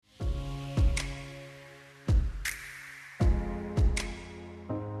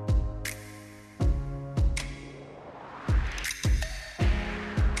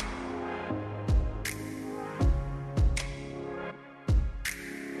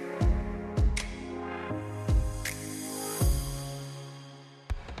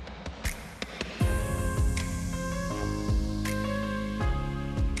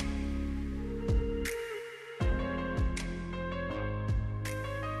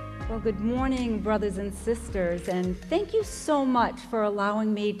Well, good morning, brothers and sisters, and thank you so much for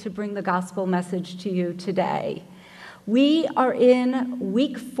allowing me to bring the gospel message to you today. We are in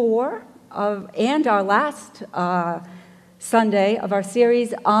week 4 and our last Sunday of our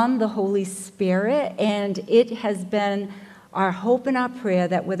series on the Holy Spirit, and it has been our hope and our prayer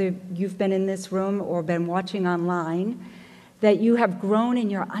that whether you've been in this room or been watching online, that you have grown in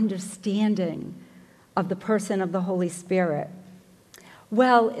your understanding of the person of the Holy Spirit.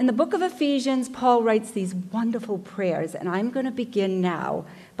 Well, in the book of Ephesians, Paul writes these wonderful prayers, and I'm going to begin now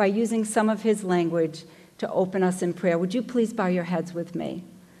by using some of his language to open us in prayer. Would you please bow your heads with me?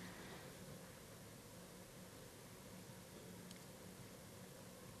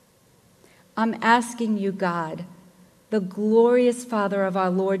 I'm asking you, God, the glorious Father of our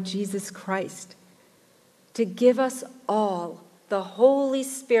Lord Jesus Christ, to give us all the Holy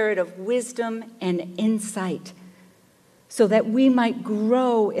Spirit of wisdom and insight, so that we might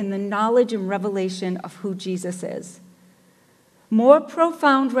grow in the knowledge and revelation of who Jesus is. More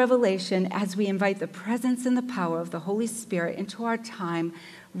profound revelation as we invite the presence and the power of the Holy Spirit into our time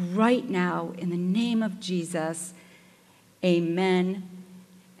right now in the name of Jesus. Amen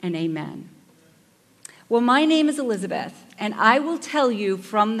and amen. Well, my name is Elizabeth, and I will tell you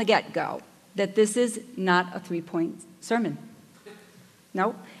from the get-go that this is not a 3-point sermon.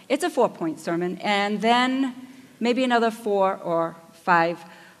 No, it's a 4-point sermon, and then maybe another 4 or 5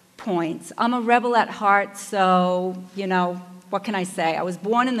 points. I'm a rebel at heart, so, what can I say? I was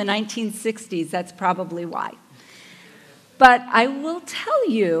born in the 1960s, that's probably why. But I will tell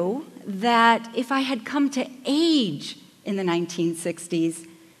you that if I had come to age in the 1960s,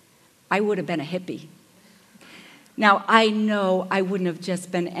 I would have been a hippie. Now, I know I wouldn't have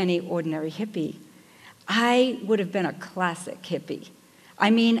just been any ordinary hippie. I would have been a classic hippie. I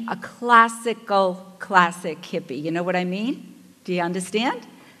mean, a classic hippie. You know what I mean? Do you understand?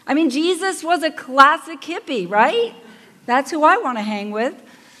 I mean, Jesus was a classic hippie, right? That's who I want to hang with.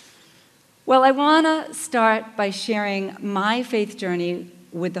 Well, I want to start by sharing my faith journey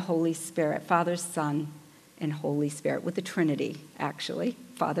with the Holy Spirit, Father, Son, and Holy Spirit, with the Trinity, actually.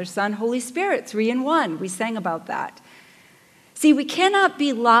 Father, Son, Holy Spirit, 3 in 1. We sang about that. See, we cannot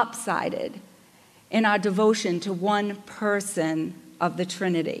be lopsided in our devotion to one person of the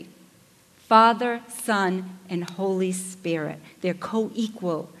Trinity. Father, Son, and Holy Spirit. They're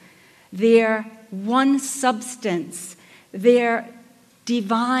co-equal. They're one substance. They're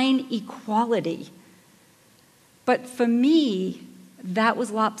divine equality. But for me, that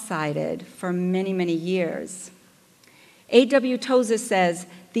was lopsided for many, many years. A.W. Tozer says,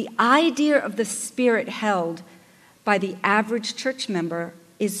 the idea of the Spirit held by the average church member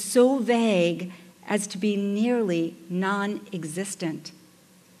is so vague as to be nearly non-existent.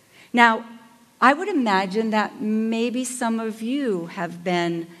 Now, I would imagine that maybe some of you have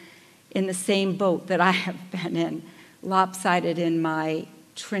been in the same boat that I have been in, lopsided in my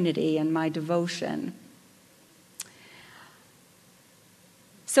Trinity and my devotion.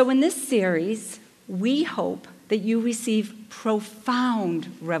 So in this series, we hope that you receive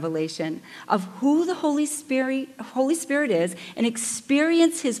profound revelation of who the Holy Spirit is and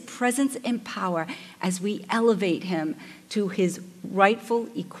experience his presence and power as we elevate him to his rightful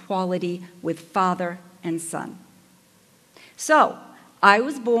equality with Father and Son. So, I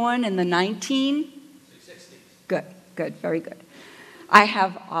was born in the 1960s. Good, very good. I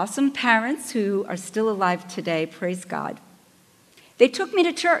have awesome parents who are still alive today, praise God. They took me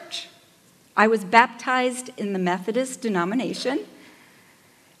to church. I was baptized in the Methodist denomination.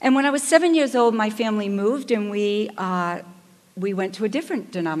 And when I was 7 years old, my family moved and we went to a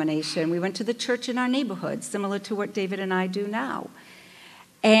different denomination. We went to the church in our neighborhood, similar to what David and I do now.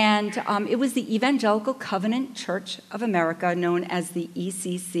 And it was the Evangelical Covenant Church of America, known as the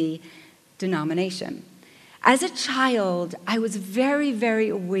ECC denomination. As a child, I was very, very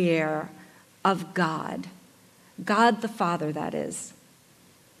aware of God the Father, that is.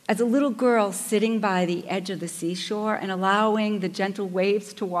 As a little girl sitting by the edge of the seashore and allowing the gentle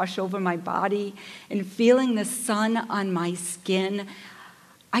waves to wash over my body and feeling the sun on my skin,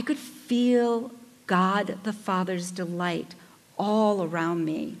 I could feel God the Father's delight all around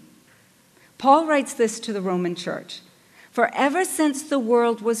me. Paul writes this to the Roman church. For ever since the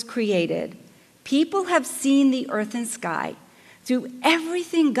world was created, people have seen the earth and sky. Through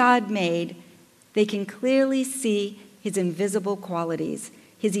everything God made, they can clearly see his invisible qualities,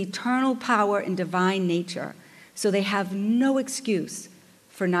 his eternal power and divine nature, so they have no excuse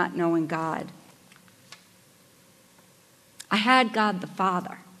for not knowing God. I had God the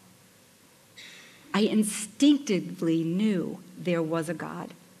Father. I instinctively knew there was a God,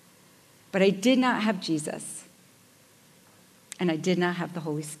 but I did not have Jesus. and I did not have the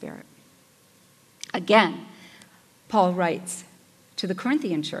Holy Spirit. Again, Paul writes to the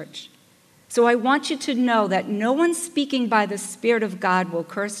Corinthian church, "So I want you to know that no one speaking by the Spirit of God will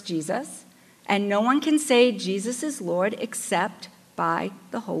curse Jesus, and no one can say Jesus is Lord except by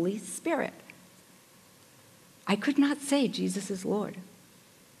the Holy Spirit." I could not say Jesus is Lord.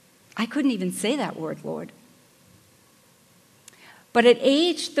 I couldn't even say that word, Lord. But at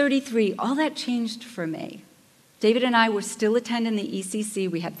age 33, all that changed for me. David and I were still attending the ECC.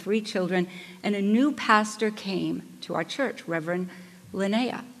 We had 3 children, and a new pastor came to our church, Reverend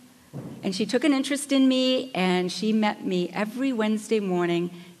Linnea. And she took an interest in me, and she met me every Wednesday morning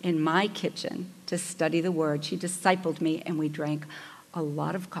in my kitchen to study the Word. She discipled me, and we drank a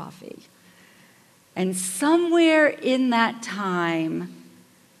lot of coffee. And somewhere in that time,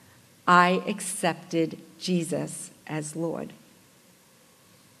 I accepted Jesus as Lord.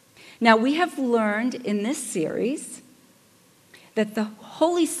 Now, we have learned in this series that the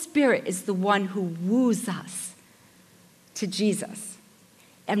Holy Spirit is the one who woos us to Jesus,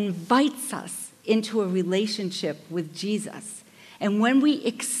 invites us into a relationship with Jesus. And when we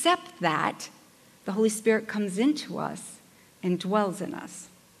accept that, the Holy Spirit comes into us and dwells in us.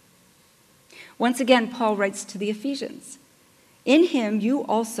 Once again, Paul writes to the Ephesians, "In him you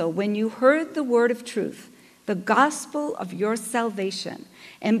also, when you heard the word of truth, the gospel of your salvation,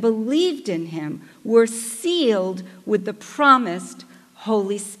 and believed in him, were sealed with the promised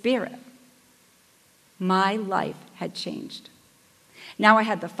Holy Spirit." My life had changed. Now I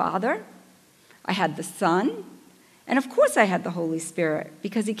had the Father, I had the Son, and of course I had the Holy Spirit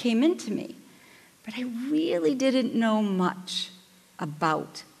because he came into me. But I really didn't know much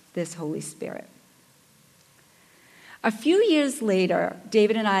about this Holy Spirit. A few years later,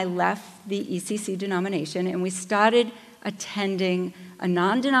 David and I left the ECC denomination, and we started attending a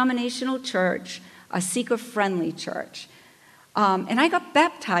non-denominational church, a seeker-friendly church. And I got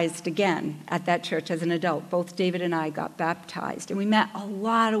baptized again at that church as an adult. Both David and I got baptized, and we met a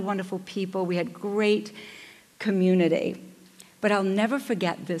lot of wonderful people. We had great community. But I'll never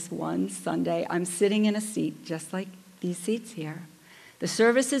forget this one Sunday. I'm sitting in a seat just like these seats here. The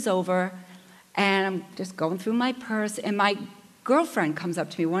service is over, and I'm just going through my purse, and my girlfriend comes up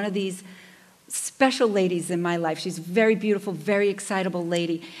to me, one of these special ladies in my life. She's a very beautiful, very excitable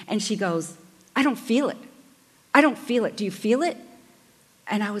lady, and she goes, "I don't feel it. I don't feel it. Do you feel it?"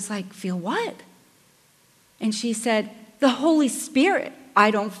 And I was like, "Feel what?" And she said, "The Holy Spirit.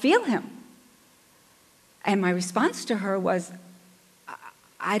 I don't feel him." And my response to her was,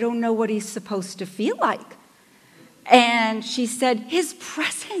 "I don't know what he's supposed to feel like." And she said, His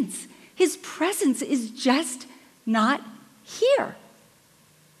presence is just not here."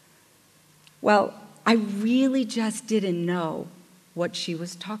 Well, I really just didn't know what she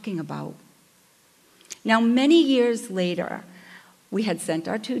was talking about. Now, many years later, we had sent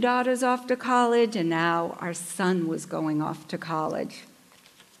our 2 daughters off to college, and now our son was going off to college.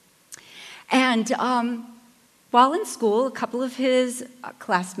 And while in school, a couple of his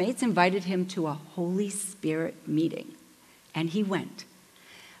classmates invited him to a Holy Spirit meeting, and he went.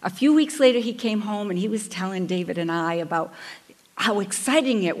 A few weeks later, he came home, and he was telling David and I about how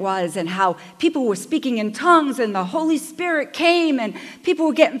exciting it was and how people were speaking in tongues and the Holy Spirit came and people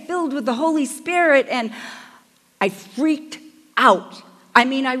were getting filled with the Holy Spirit, and I freaked out. I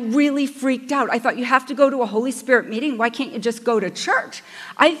mean, I really freaked out. I thought, you have to go to a Holy Spirit meeting? Why can't you just go to church?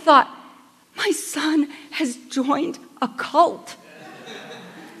 I thought, my son has joined a cult.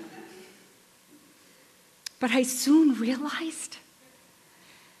 But I soon realized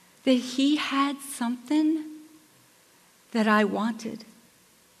that he had something that I wanted,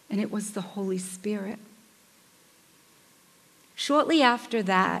 and it was the Holy Spirit. Shortly after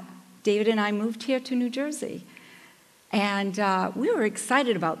that, David and I moved here to New Jersey, and we were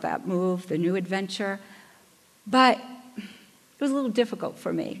excited about that move, the new adventure, but it was a little difficult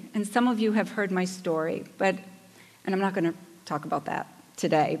for me, and some of you have heard my story, and I'm not going to talk about that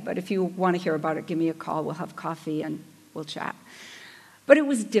today, but if you want to hear about it, give me a call, we'll have coffee and we'll chat. But it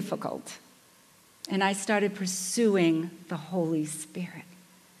was difficult. And I started pursuing the Holy Spirit.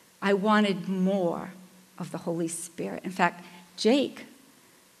 I wanted more of the Holy Spirit. In fact, Jake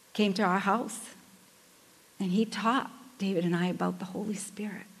came to our house, and he taught David and I about the Holy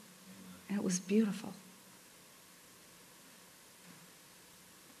Spirit. And it was beautiful.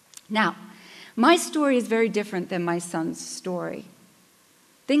 Now, my story is very different than my son's story.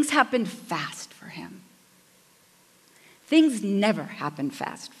 Things happened fast for him. Things never happened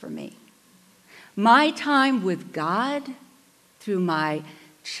fast for me. My time with God through my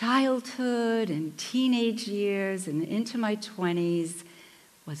childhood and teenage years and into my 20s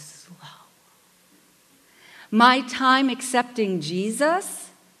was slow. My time accepting Jesus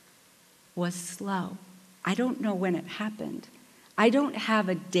was slow. I don't know when it happened. I don't have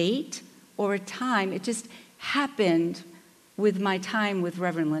a date or a time. It just happened with my time with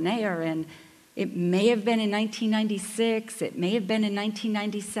Reverend Linnea, and it may have been in 1996. It may have been in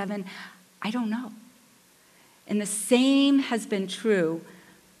 1997. I don't know. And the same has been true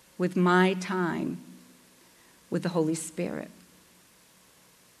with my time with the Holy Spirit.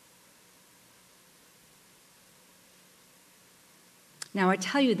 Now, I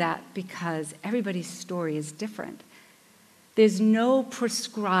tell you that because everybody's story is different. There's no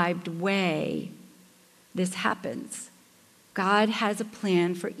prescribed way this happens. God has a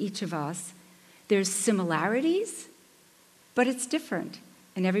plan for each of us. There's similarities, but it's different.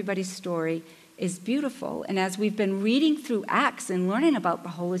 And everybody's story is beautiful. And as we've been reading through Acts and learning about the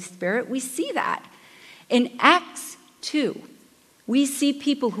Holy Spirit, we see that. In Acts 2, we see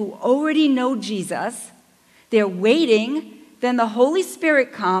people who already know Jesus. They're waiting. Then the Holy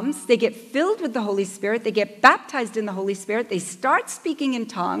Spirit comes. They get filled with the Holy Spirit. They get baptized in the Holy Spirit. They start speaking in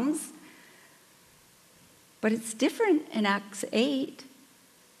tongues. But it's different in Acts 8.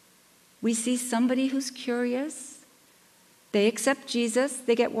 We see somebody who's curious. They accept Jesus.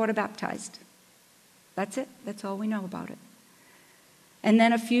 They get water baptized. That's it. That's all we know about it. And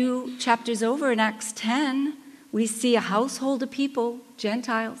then a few chapters over in Acts 10, we see a household of people,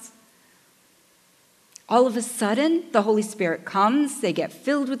 Gentiles. All of a sudden, the Holy Spirit comes. They get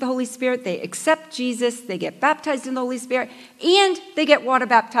filled with the Holy Spirit. They accept Jesus. They get baptized in the Holy Spirit. And they get water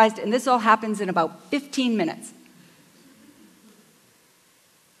baptized. And this all happens in about 15 minutes.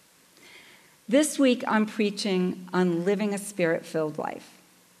 This week, I'm preaching on living a Spirit-filled life.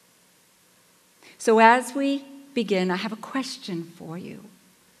 So as we begin, I have a question for you.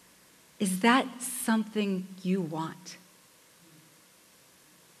 Is that something you want?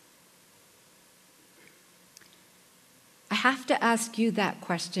 I have to ask you that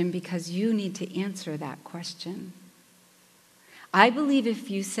question because you need to answer that question. I believe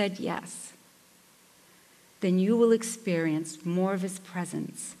if you said yes, then you will experience more of His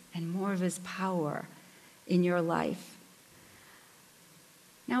presence and more of His power in your life.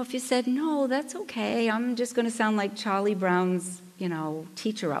 Now, if you said, no, that's okay, I'm just going to sound like Charlie Brown's,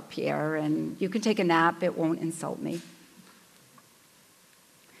 teacher up here, and you can take a nap, it won't insult me.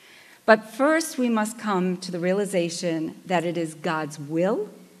 But first, we must come to the realization that it is God's will,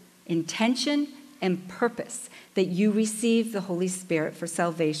 intention, and purpose that you receive the Holy Spirit for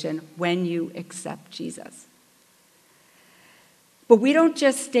salvation when you accept Jesus. But we don't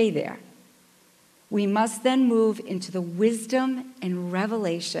just stay there. We must then move into the wisdom and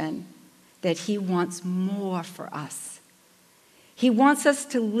revelation that He wants more for us. He wants us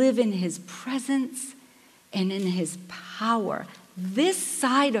to live in His presence and in His power. This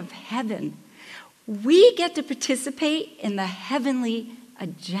side of heaven, we get to participate in the heavenly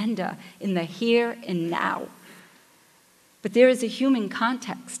agenda, in the here and now. But there is a human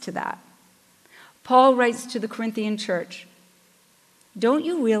context to that. Paul writes to the Corinthian church, "Don't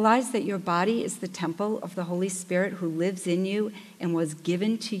you realize that your body is the temple of the Holy Spirit who lives in you and was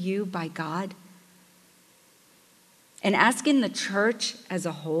given to you by God?" And asking the church as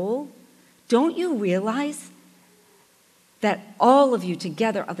a whole, don't you realize that all of you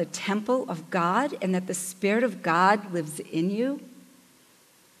together are the temple of God and that the Spirit of God lives in you?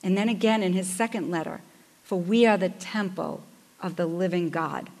 And then again in his second letter, "For we are the temple of the living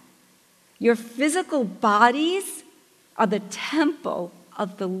God." Your physical bodies are the temple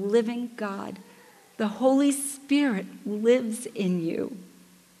of the living God. The Holy Spirit lives in you.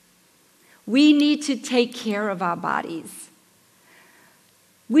 We need to take care of our bodies.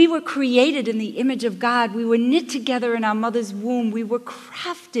 We were created in the image of God. We were knit together in our mother's womb. We were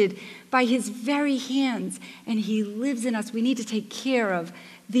crafted by His very hands, and He lives in us. We need to take care of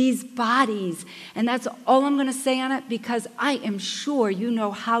these bodies. And that's all I'm going to say on it, because I am sure you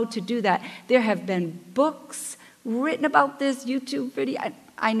know how to do that. There have been books written about this, YouTube video.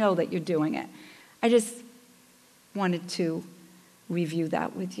 I know that you're doing it. I just wanted to review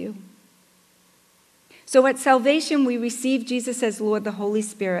that with you. So at salvation, we receive Jesus as Lord. The Holy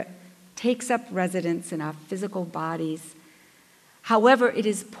Spirit takes up residence in our physical bodies. However, it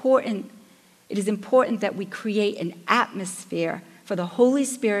is important that we create an atmosphere for the Holy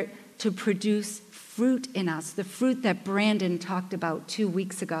Spirit to produce fruit in us, the fruit that Brandon talked about 2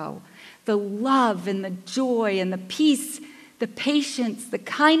 weeks ago. The love and the joy and the peace, the patience, the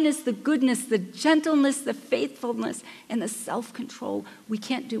kindness, the goodness, the gentleness, the faithfulness, and the self-control. We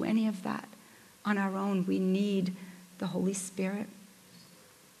can't do any of that on our own. We need the Holy Spirit.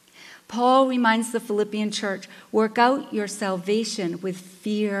 Paul reminds the Philippian church, work out your salvation with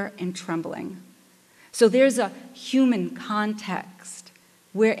fear and trembling. So there's a human context.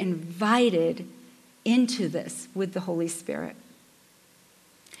 We're invited into this with the Holy Spirit.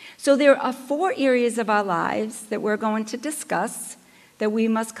 So there are 4 areas of our lives that we're going to discuss that we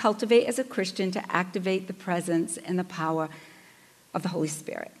must cultivate as a Christian to activate the presence and the power of the Holy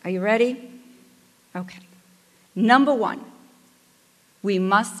Spirit. Are you ready? Okay. Number 1, we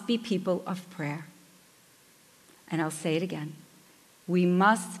must be people of prayer. And I'll say it again. We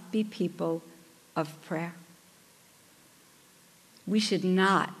must be people of prayer. We should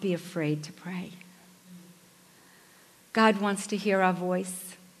not be afraid to pray. God wants to hear our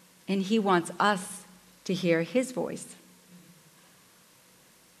voice, and He wants us to hear His voice.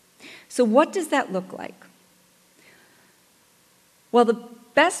 So what does that look like? Well, the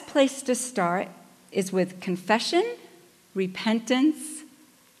best place to start is with confession, repentance,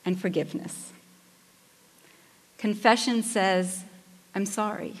 and forgiveness. Confession says, I'm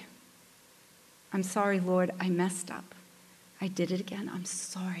sorry. I'm sorry, Lord, I messed up. I did it again. I'm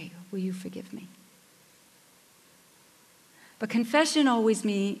sorry. Will you forgive me? But confession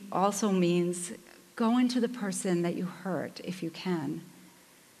also means going to the person that you hurt, if you can,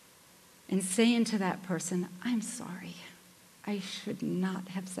 and saying to that person, I'm sorry. I should not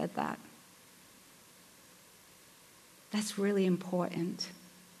have said that. That's really important.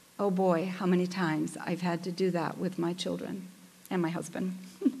 Oh boy, how many times I've had to do that with my children and my husband.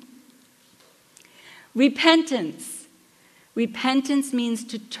 Repentance. Repentance means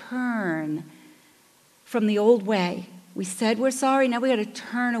to turn from the old way. We said we're sorry, now we got to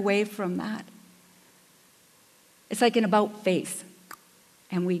turn away from that. It's like an about face.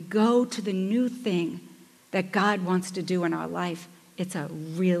 And we go to the new thing that God wants to do in our life. It's a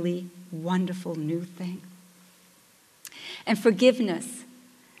really wonderful new thing. And forgiveness.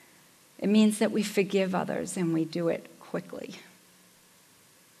 It means that we forgive others and we do it quickly.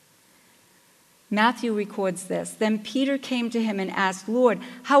 Matthew records this. Then Peter came to him and asked, Lord,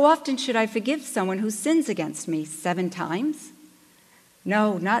 how often should I forgive someone who sins against me? 7 times?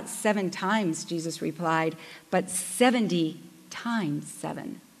 No, not 7 times, Jesus replied, but 70 times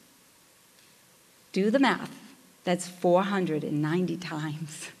 7. Do the math. That's 490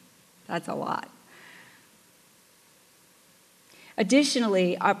 times. That's a lot.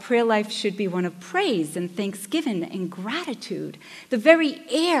 Additionally, our prayer life should be one of praise and thanksgiving and gratitude. The very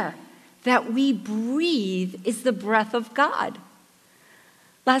air that we breathe is the breath of God.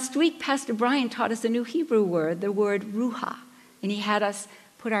 Last week, Pastor Brian taught us a new Hebrew word, the word ruha, and he had us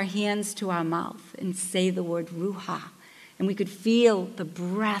put our hands to our mouth and say the word ruha, and we could feel the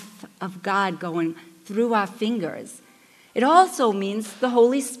breath of God going through our fingers. It also means the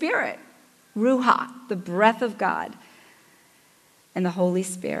Holy Spirit, ruha, the breath of God, and the Holy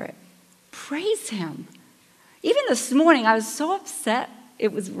Spirit. Praise Him. Even this morning, I was so upset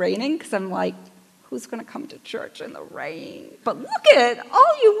it was raining because I'm like, who's going to come to church in the rain? But look at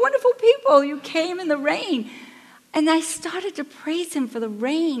all you wonderful people. You came in the rain. And I started to praise Him for the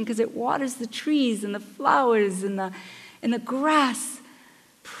rain because it waters the trees and the flowers and the grass.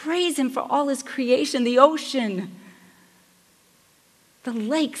 Praise Him for all His creation, the ocean, the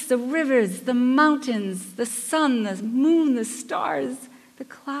lakes, the rivers, the mountains, the sun, the moon, the stars, the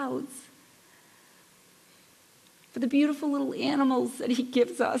clouds. For the beautiful little animals that He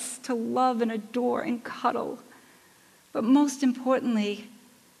gives us to love and adore and cuddle. But most importantly,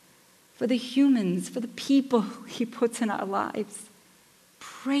 for the humans, for the people He puts in our lives.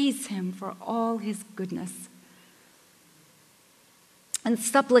 Praise Him for all His goodness. And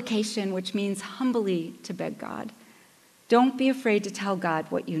supplication, which means humbly to beg God. Don't be afraid to tell God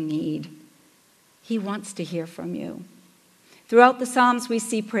what you need. He wants to hear from you. Throughout the Psalms, we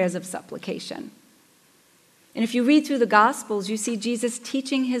see prayers of supplication. And if you read through the Gospels, you see Jesus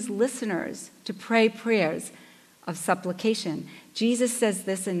teaching His listeners to pray prayers of supplication. Jesus says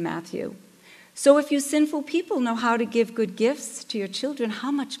this in Matthew. So if you sinful people know how to give good gifts to your children,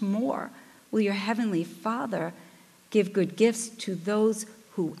 how much more will your heavenly Father give good gifts to those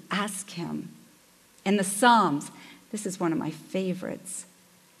who ask Him? And the Psalms, this is one of my favorites.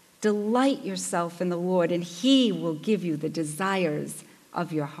 Delight yourself in the Lord, and He will give you the desires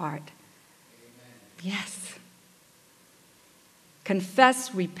of your heart. Amen. Yes.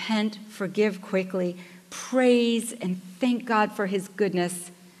 Confess, repent, forgive quickly, praise and thank God for His goodness,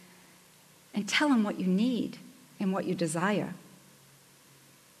 and tell Him what you need and what you desire.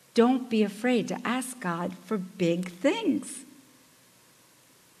 Don't be afraid to ask God for big things.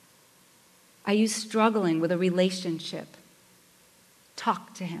 Are you struggling with a relationship?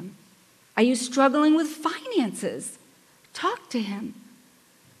 Talk to Him. Are you struggling with finances? Talk to Him.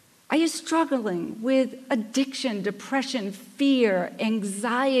 Are you struggling with addiction, depression, fear,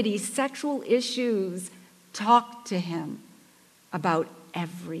 anxiety, sexual issues? Talk to him about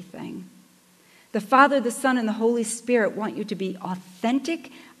everything. The Father, the Son, and the Holy Spirit want you to be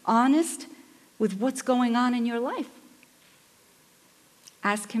authentic, honest with what's going on in your life.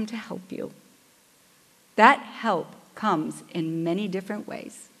 Ask him to help you. That help comes in many different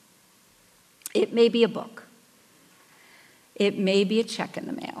ways. It may be a book. It may be a check in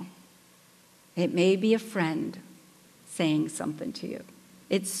the mail. It may be a friend saying something to you.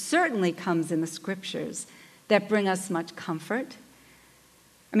 It certainly comes in the scriptures that bring us much comfort.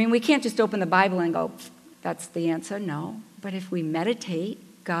 I mean, we can't just open the Bible and go, that's the answer. No. But if we meditate,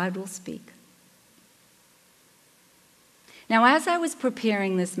 God will speak. Now, as I was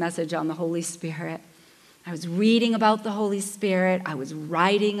preparing this message on the Holy Spirit, I was reading about the Holy Spirit. I was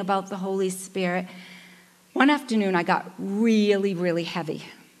writing about the Holy Spirit. One afternoon, I got really, really heavy.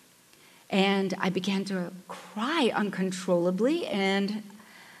 And I began to cry uncontrollably, and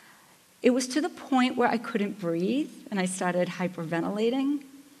it was to the point where I couldn't breathe, and I started hyperventilating,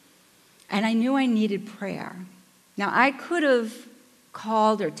 and I knew I needed prayer. Now, I could have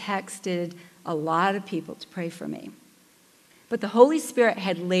called or texted a lot of people to pray for me, but the Holy Spirit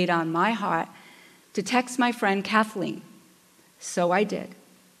had laid on my heart to text my friend Kathleen, so I did.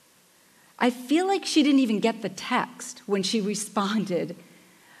 I feel like she didn't even get the text when she responded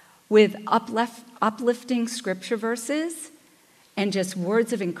with uplifting scripture verses and just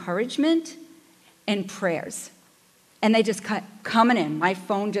words of encouragement and prayers. And they just kept coming in. My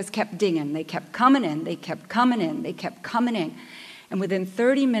phone just kept dinging. They kept coming in. They kept coming in. They kept coming in. And within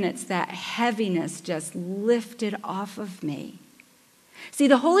 30 minutes, that heaviness just lifted off of me. See,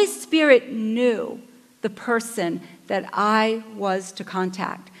 the Holy Spirit knew the person that I was to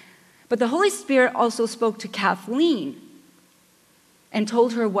contact. But the Holy Spirit also spoke to Kathleen and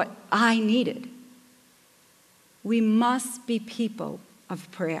told her what I needed. We must be people of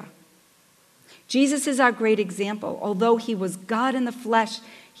prayer. Jesus is our great example. Although he was God in the flesh,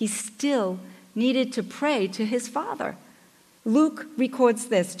 he still needed to pray to his Father. Luke records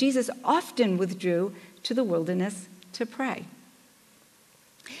this. Jesus often withdrew to the wilderness to pray.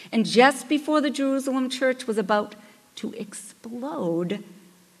 And just before the Jerusalem church was about to explode,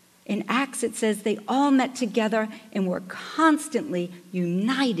 in Acts, it says they all met together and were constantly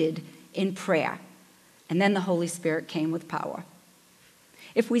united in prayer. And then the Holy Spirit came with power.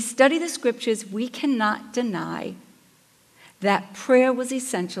 If we study the scriptures, we cannot deny that prayer was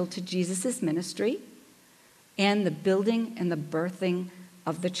essential to Jesus' ministry and the building and the birthing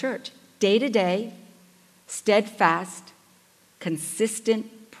of the church. Day to day, steadfast,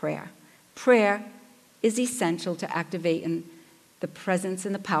 consistent prayer. Prayer is essential to activating the presence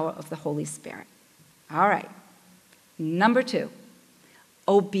and the power of the Holy Spirit. All right. Number 2,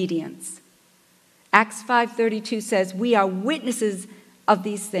 obedience. Acts 5:32 says, we are witnesses of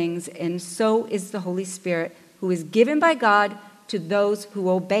these things, and so is the Holy Spirit, who is given by God to those who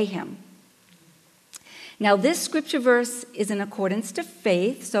obey him. Now, this scripture verse is in accordance to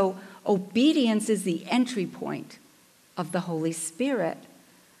faith, so obedience is the entry point of the Holy Spirit.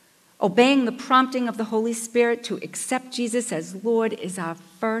 Obeying the prompting of the Holy Spirit to accept Jesus as Lord is our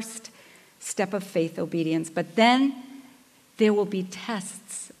first step of faith obedience. But then there will be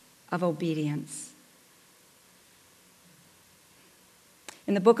tests of obedience.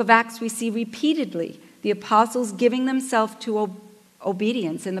 In the book of Acts, we see repeatedly the apostles giving themselves to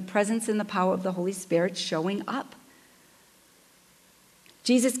obedience in the presence and the power of the Holy Spirit showing up.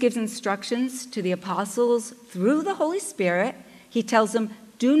 Jesus gives instructions to the apostles through the Holy Spirit. He tells them,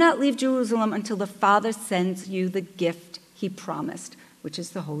 do not leave Jerusalem until the Father sends you the gift he promised, which is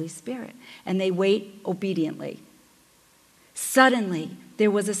the Holy Spirit. And they wait obediently. Suddenly,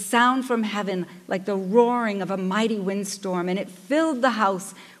 there was a sound from heaven like the roaring of a mighty windstorm, and it filled the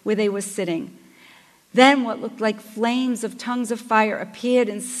house where they were sitting. Then what looked like flames of tongues of fire appeared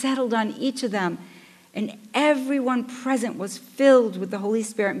and settled on each of them, and everyone present was filled with the Holy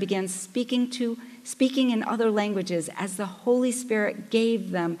Spirit and began speaking in other languages as the Holy Spirit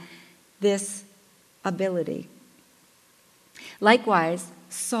gave them this ability. Likewise,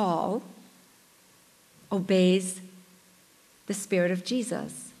 Saul obeys the Spirit of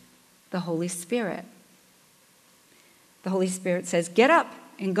Jesus, the Holy Spirit. The Holy Spirit says, get up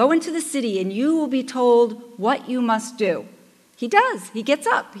and go into the city, and you will be told what you must do. He does. He gets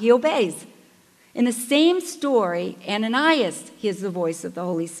up. He obeys. In the same story, Ananias hears the voice of the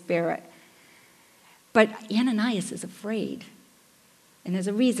Holy Spirit. But Ananias is afraid, and there's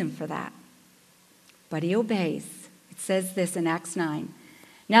a reason for that. But he obeys. It says this in Acts 9.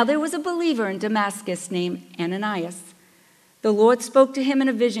 Now there was a believer in Damascus named Ananias. The Lord spoke to him in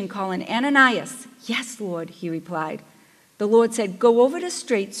a vision, calling, "Ananias." "Yes, Lord," he replied. The Lord said, "Go over to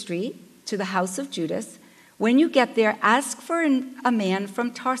Straight Street, to the house of Judas. When you get there, ask for a man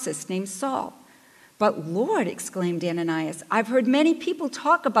from Tarsus named Saul." "But Lord," exclaimed Ananias, "I've heard many people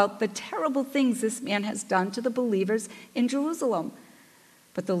talk about the terrible things this man has done to the believers in Jerusalem."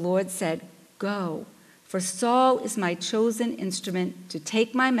 But the Lord said, "Go, for Saul is my chosen instrument to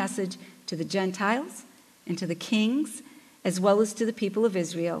take my message to the Gentiles and to the kings, as well as to the people of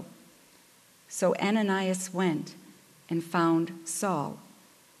Israel." So Ananias went and found Saul.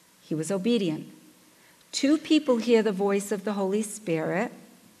 He was obedient. Two people hear the voice of the Holy Spirit.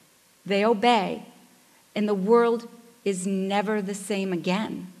 They obey, and the world is never the same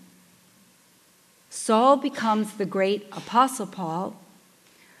again. Saul becomes the great Apostle Paul,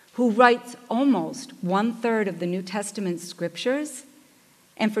 who writes almost 1/3 of the New Testament scriptures,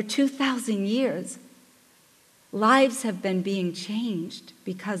 and for 2,000 years, lives have been being changed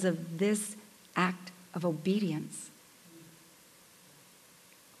because of this act of obedience.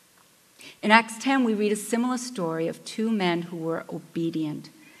 In Acts 10, we read a similar story of two men who were obedient,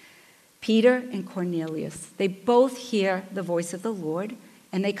 Peter and Cornelius. They both hear the voice of the Lord,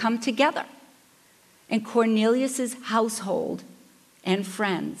 and they come together. And Cornelius' household and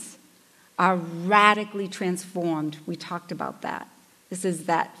friends are radically transformed. We talked about that. This is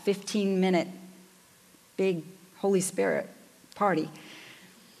that 15-minute big Holy Spirit party.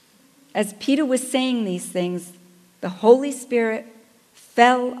 As Peter was saying these things, the Holy Spirit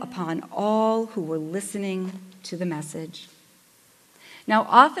fell upon all who were listening to the message. Now,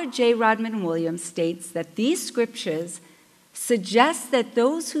 author J. Rodman Williams states that these scriptures suggest that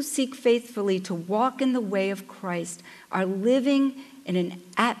those who seek faithfully to walk in the way of Christ are living in an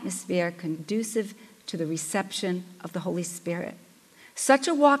atmosphere conducive to the reception of the Holy Spirit. Such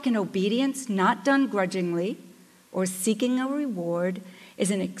a walk in obedience, not done grudgingly or seeking a reward,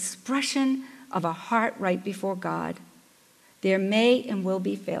 is an expression of a heart right before God. There may and will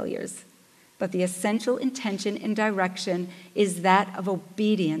be failures, but the essential intention and direction is that of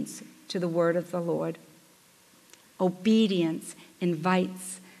obedience to the word of the Lord. Obedience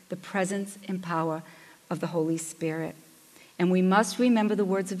invites the presence and power of the Holy Spirit. And we must remember the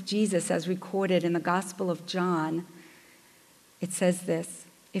words of Jesus as recorded in the Gospel of John. It says this,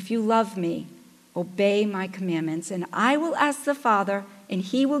 "If you love me, obey my commandments, and I will ask the Father, and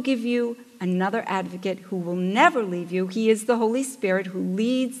he will give you another advocate who will never leave you. He is the Holy Spirit who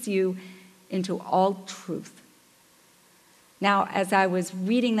leads you into all truth." Now, as I was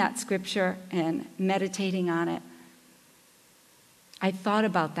reading that scripture and meditating on it, I thought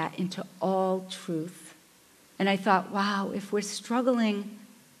about that, into all truth. And I thought, wow, if we're struggling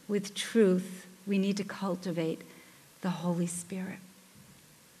with truth, we need to cultivate the Holy Spirit.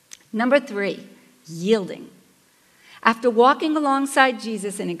 Number 3, yielding. After walking alongside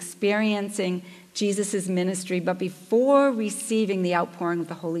Jesus and experiencing Jesus' ministry, but before receiving the outpouring of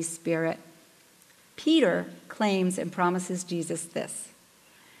the Holy Spirit, Peter claims and promises Jesus this: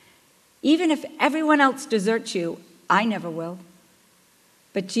 "Even if everyone else deserts you, I never will."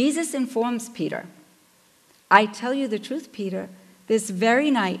 But Jesus informs Peter, "I tell you the truth, Peter, this very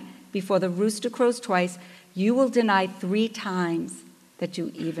night, before the rooster crows twice, you will deny 3 times that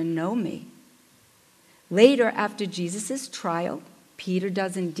you even know me." Later, after Jesus' trial, Peter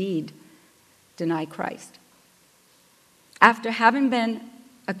does indeed deny Christ. After having been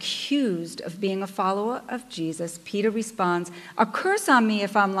accused of being a follower of Jesus, Peter responds, "A curse on me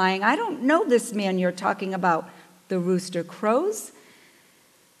if I'm lying. I don't know this man you're talking about." The rooster crows,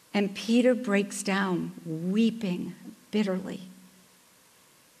 and Peter breaks down, weeping bitterly.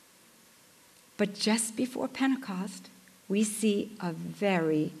 But just before Pentecost, we see a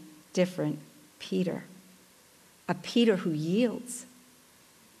very different Peter. A Peter who yields.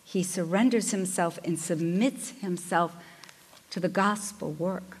 He surrenders himself and submits himself to the gospel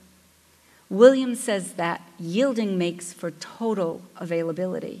work. Williams says that yielding makes for total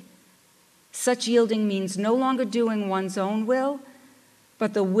availability. Such yielding means no longer doing one's own will,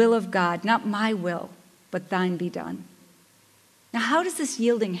 but the will of God, not my will, but thine be done. Now, how does this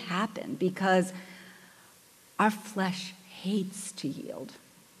yielding happen? Because our flesh hates to yield.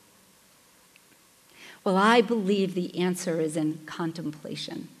 Well, I believe the answer is in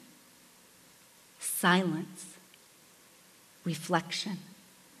contemplation, silence, reflection.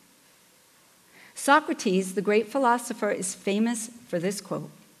 Socrates, the great philosopher, is famous for this quote: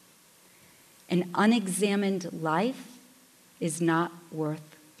 "An unexamined life is not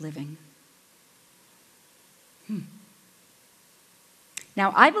worth living."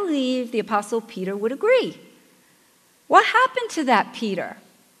 Now, I believe the Apostle Peter would agree. What happened to that Peter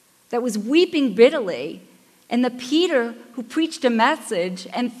that was weeping bitterly and the Peter who preached a message,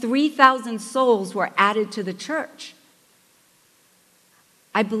 and 3,000 souls were added to the church.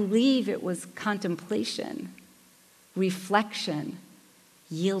 I believe it was contemplation, reflection,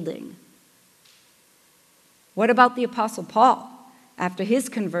 yielding. What about the Apostle Paul after his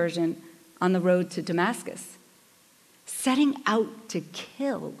conversion on the road to Damascus? Setting out to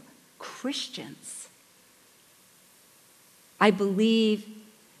kill Christians. I believe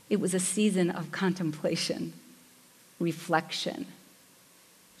it was a season of contemplation, reflection,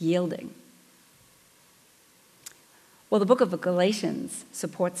 yielding. Well, the book of Galatians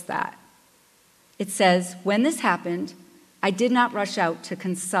supports that. It says, "When this happened, I did not rush out to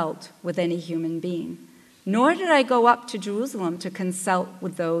consult with any human being, nor did I go up to Jerusalem to consult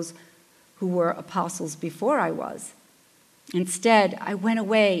with those who were apostles before I was. Instead, I went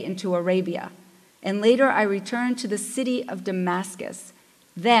away into Arabia, and later I returned to the city of Damascus.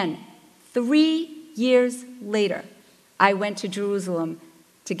 Then, 3 years later, I went to Jerusalem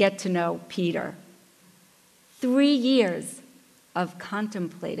to get to know Peter." 3 years of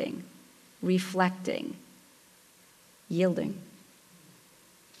contemplating, reflecting, yielding.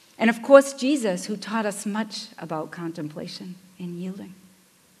 And of course, Jesus, who taught us much about contemplation and yielding.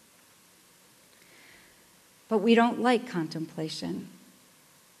 But we don't like contemplation.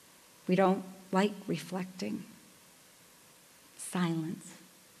 We don't like reflecting. Silence.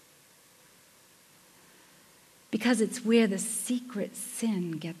 Because it's where the secret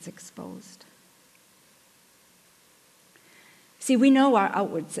sin gets exposed. See, we know our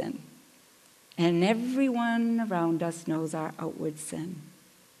outward sin, and everyone around us knows our outward sin.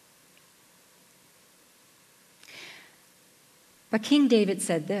 But King David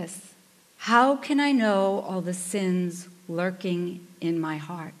said this, "How can I know all the sins lurking in my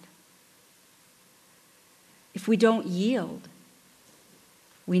heart?" If we don't yield,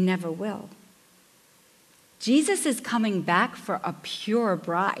 we never will. Jesus is coming back for a pure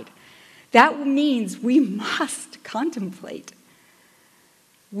bride. That means we must contemplate.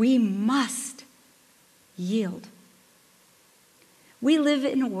 We must yield. We live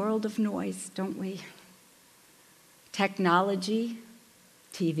in a world of noise, don't we? Technology,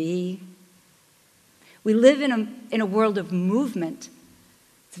 TV. We live in a world of movement.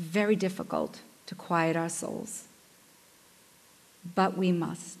 It's very difficult to quiet our souls. But we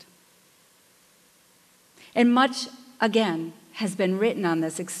must. And much, again, has been written on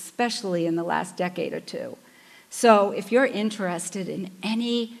this, especially in the last decade or two. So if you're interested in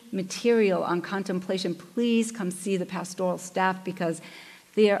any material on contemplation, please come see the pastoral staff because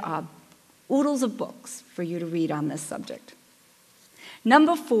there are oodles of books for you to read on this subject.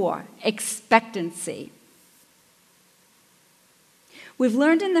 Number 4, expectancy. We've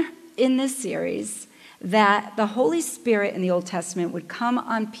learned in this series that the Holy Spirit in the Old Testament would come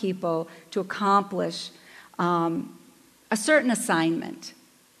on people to accomplish a certain assignment.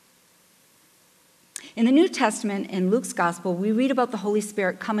 In the New Testament, in Luke's Gospel, we read about the Holy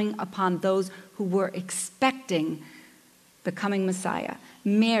Spirit coming upon those who were expecting the coming Messiah.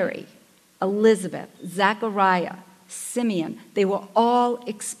 Mary, Elizabeth, Zechariah, Simeon, they were all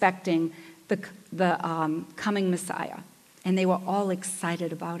expecting the coming Messiah, and they were all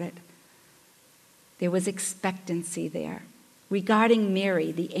excited about it. There was expectancy there. Regarding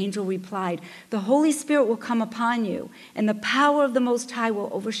Mary, the angel replied, "The Holy Spirit will come upon you, and the power of the Most High will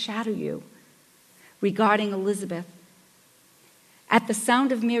overshadow you." Regarding Elizabeth, at the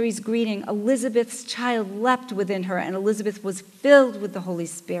sound of Mary's greeting, Elizabeth's child leapt within her, and Elizabeth was filled with the Holy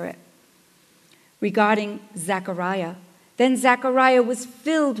Spirit. Regarding Zechariah, then Zechariah was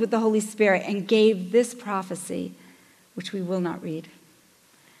filled with the Holy Spirit and gave this prophecy, which we will not read.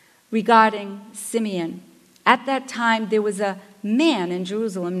 Regarding Simeon, at that time there was a man in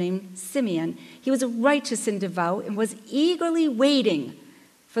Jerusalem named Simeon. He was righteous and devout and was eagerly waiting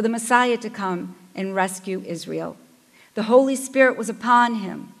for the Messiah to come and rescue Israel. The Holy Spirit was upon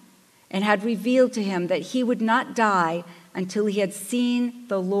him and had revealed to him that he would not die until he had seen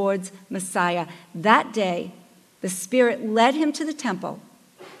the Lord's Messiah. That day, the Spirit led him to the temple.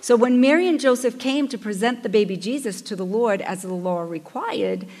 So when Mary and Joseph came to present the baby Jesus to the Lord as the law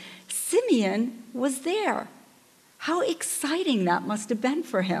required, Simeon was there. How exciting that must have been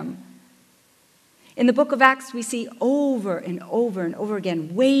for him. In the book of Acts, we see over and over and over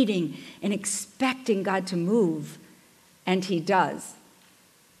again waiting and expecting God to move, and he does.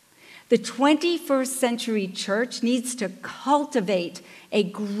 The 21st century church needs to cultivate a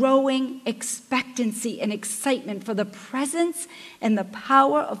growing expectancy and excitement for the presence and the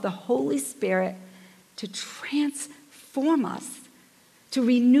power of the Holy Spirit to transform us, to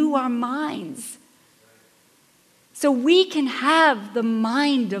renew our minds, so we can have the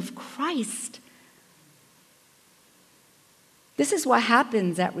mind of Christ. This is what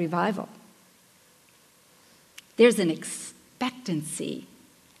happens at revival. There's an expectancy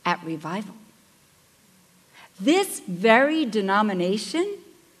at revival. This very denomination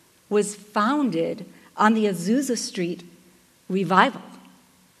was founded on the Azusa Street revival,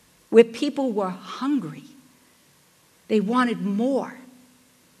 where people were hungry. They wanted more.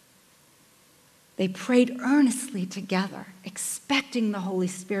 They prayed earnestly together, expecting the Holy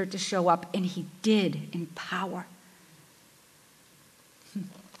Spirit to show up, and he did in power.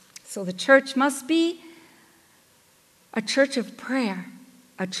 So the church must be a church of prayer,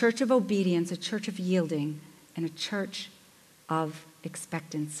 a church of obedience, a church of yielding, and a church of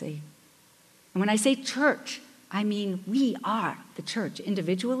expectancy. And when I say church, I mean we are the church,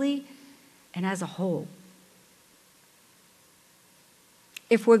 individually and as a whole.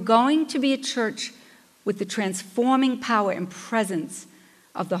 If we're going to be a church with the transforming power and presence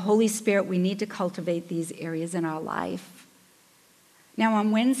of the Holy Spirit, we need to cultivate these areas in our life. Now,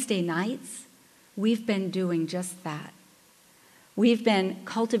 on Wednesday nights, we've been doing just that. We've been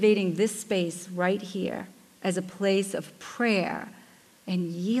cultivating this space right here as a place of prayer and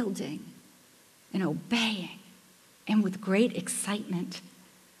yielding and obeying and with great excitement.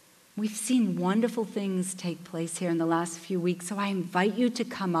 We've seen wonderful things take place here in the last few weeks, so I invite you to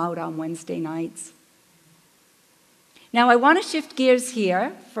come out on Wednesday nights. Now, I want to shift gears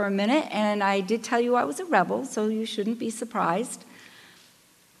here for a minute, and I did tell you I was a rebel, so you shouldn't be surprised.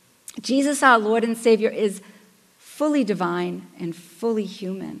 Jesus, our Lord and Savior, is fully divine and fully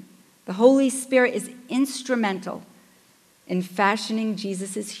human. The Holy Spirit is instrumental in fashioning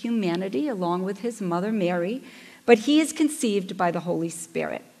Jesus' humanity along with his mother Mary, but he is conceived by the Holy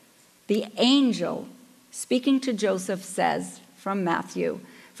Spirit. The angel speaking to Joseph says from Matthew,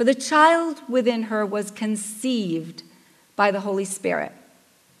 "For the child within her was conceived by the Holy Spirit."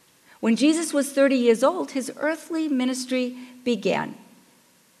 When Jesus was 30 years old, his earthly ministry began.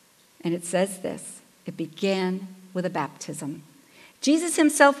 And it says this, it began with a baptism. Jesus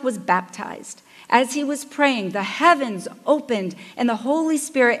himself was baptized. As he was praying, the heavens opened and the Holy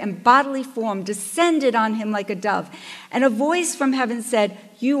Spirit in bodily form descended on him like a dove. And a voice from heaven said,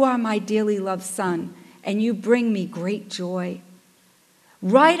 "You are my dearly loved Son, and you bring me great joy."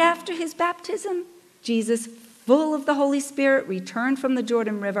 Right after his baptism, Jesus, full of the Holy Spirit, returned from the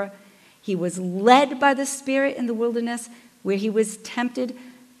Jordan River. He was led by the Spirit in the wilderness, where he was tempted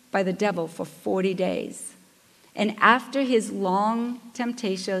by the devil for 40 days. And after his long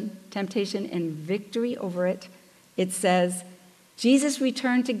temptation and victory over it, it says, Jesus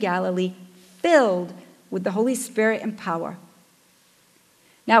returned to Galilee filled with the Holy Spirit and power.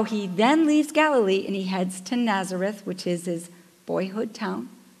 Now he then leaves Galilee and he heads to Nazareth, which is his boyhood town.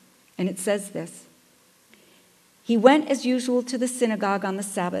 And it says this, "He went as usual to the synagogue on the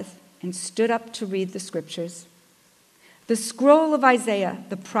Sabbath and stood up to read the scriptures. The scroll of Isaiah,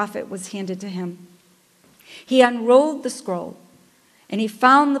 the prophet, was handed to him. He unrolled the scroll, and he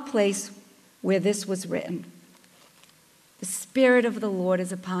found the place where this was written, 'The Spirit of the Lord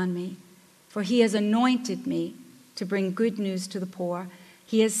is upon me, for he has anointed me to bring good news to the poor.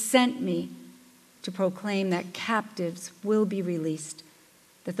 He has sent me to proclaim that captives will be released,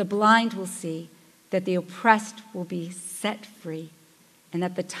 that the blind will see, that the oppressed will be set free, and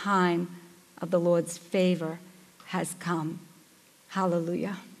that the time of the Lord's favor has come.'"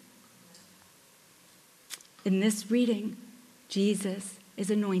 Hallelujah. In this reading, Jesus is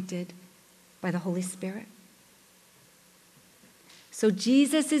anointed by the Holy Spirit. So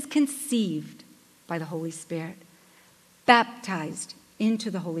Jesus is conceived by the Holy Spirit, baptized into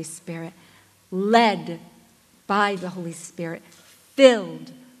the Holy Spirit, led by the Holy Spirit,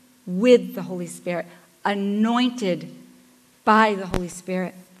 filled with the Holy Spirit, anointed by the Holy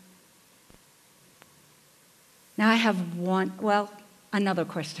Spirit. Now I have another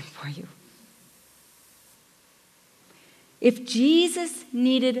question for you. If Jesus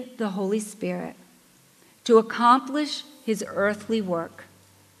needed the Holy Spirit to accomplish his earthly work,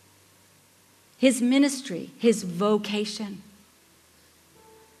 his ministry, his vocation,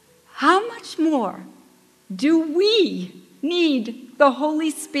 how much more do we need the Holy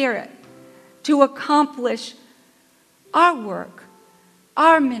Spirit to accomplish our work,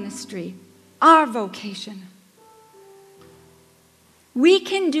 our ministry, our vocation? We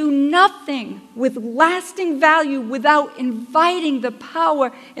can do nothing with lasting value without inviting the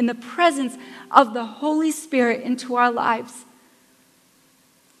power and the presence of the Holy Spirit into our lives.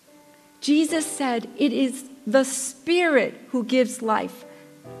 Jesus said, "It is the Spirit who gives life.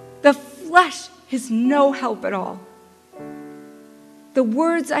 The flesh is no help at all. The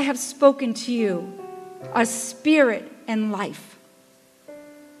words I have spoken to you are spirit and life."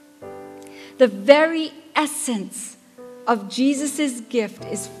 The very essence of Jesus' gift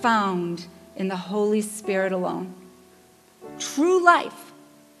is found in the Holy Spirit alone. True life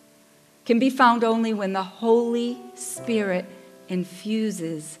can be found only when the Holy Spirit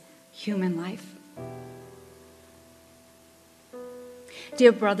infuses human life.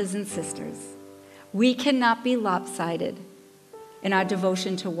 Dear brothers and sisters, we cannot be lopsided in our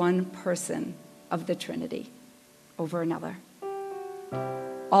devotion to one person of the Trinity over another.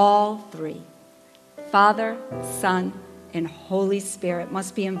 All three, Father, Son, and Holy Spirit,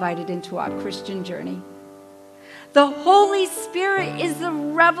 must be invited into our Christian journey. The Holy Spirit is the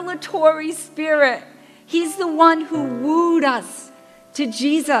revelatory spirit. He's the one who wooed us to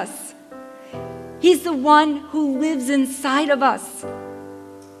Jesus. He's the one who lives inside of us.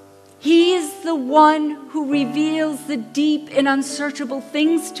 He is the one who reveals the deep and unsearchable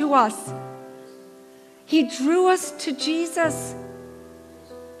things to us. He drew us to Jesus.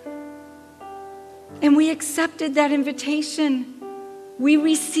 And we accepted that invitation. We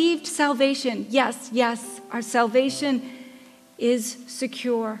received salvation. Yes, our salvation is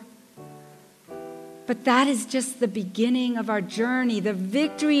secure. But that is just the beginning of our journey. The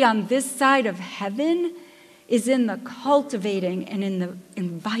victory on this side of heaven is in the cultivating and in the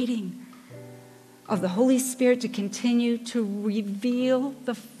inviting of the Holy Spirit to continue to reveal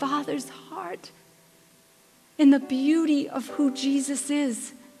the Father's heart and the beauty of who Jesus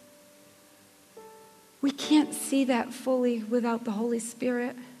is. We can't see that fully without the Holy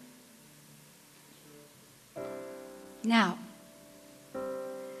Spirit. Now,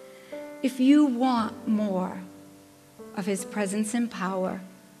 if you want more of His presence and power,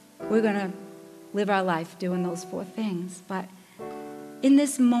 we're going to live our life doing those 4 things. But in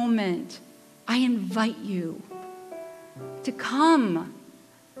this moment, I invite you to come,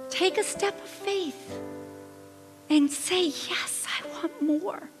 take a step of faith, and say, yes, I want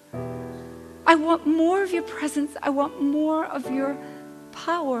more. I want more of your presence. I want more of your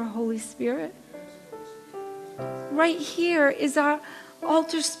power, Holy Spirit. Right here is our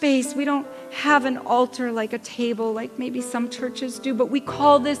altar space. We don't have an altar like a table like maybe some churches do, but we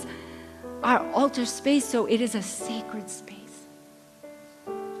call this our altar space, so it is a sacred space.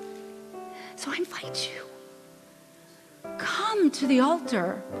 So I invite you, come to the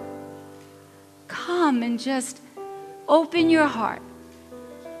altar. Come and just open your heart.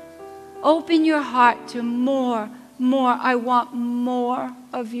 Open your heart to more. I want more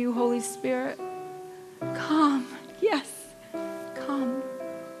of you, Holy Spirit. Come, yes, come.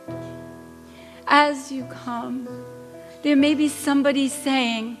 As you come, there may be somebody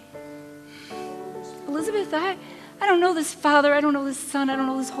saying, Elizabeth, I don't know this Father, I don't know this Son, I don't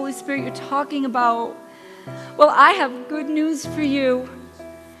know this Holy Spirit you're talking about. Well, I have good news for you.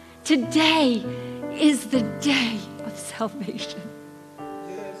 Today is the day of salvation.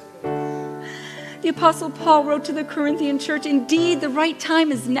 The Apostle Paul wrote to the Corinthian church, indeed, the right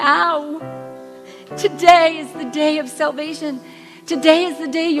time is now. Today is the day of salvation. Today is the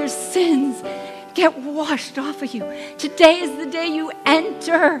day your sins get washed off of you. Today is the day you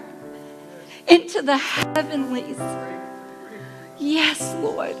enter into the heavenlies. Yes,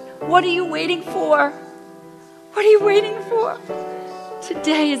 Lord. What are you waiting for? What are you waiting for?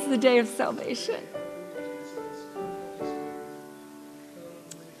 Today is the day of salvation.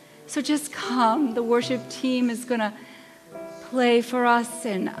 So just come. The worship team is going to play for us,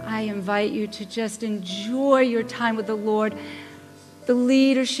 and I invite you to just enjoy your time with the Lord. The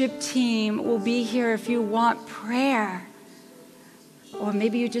leadership team will be here if you want prayer, or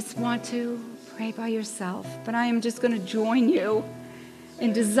maybe you just want to pray by yourself. But I am just going to join you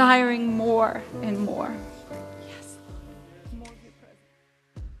in desiring more and more.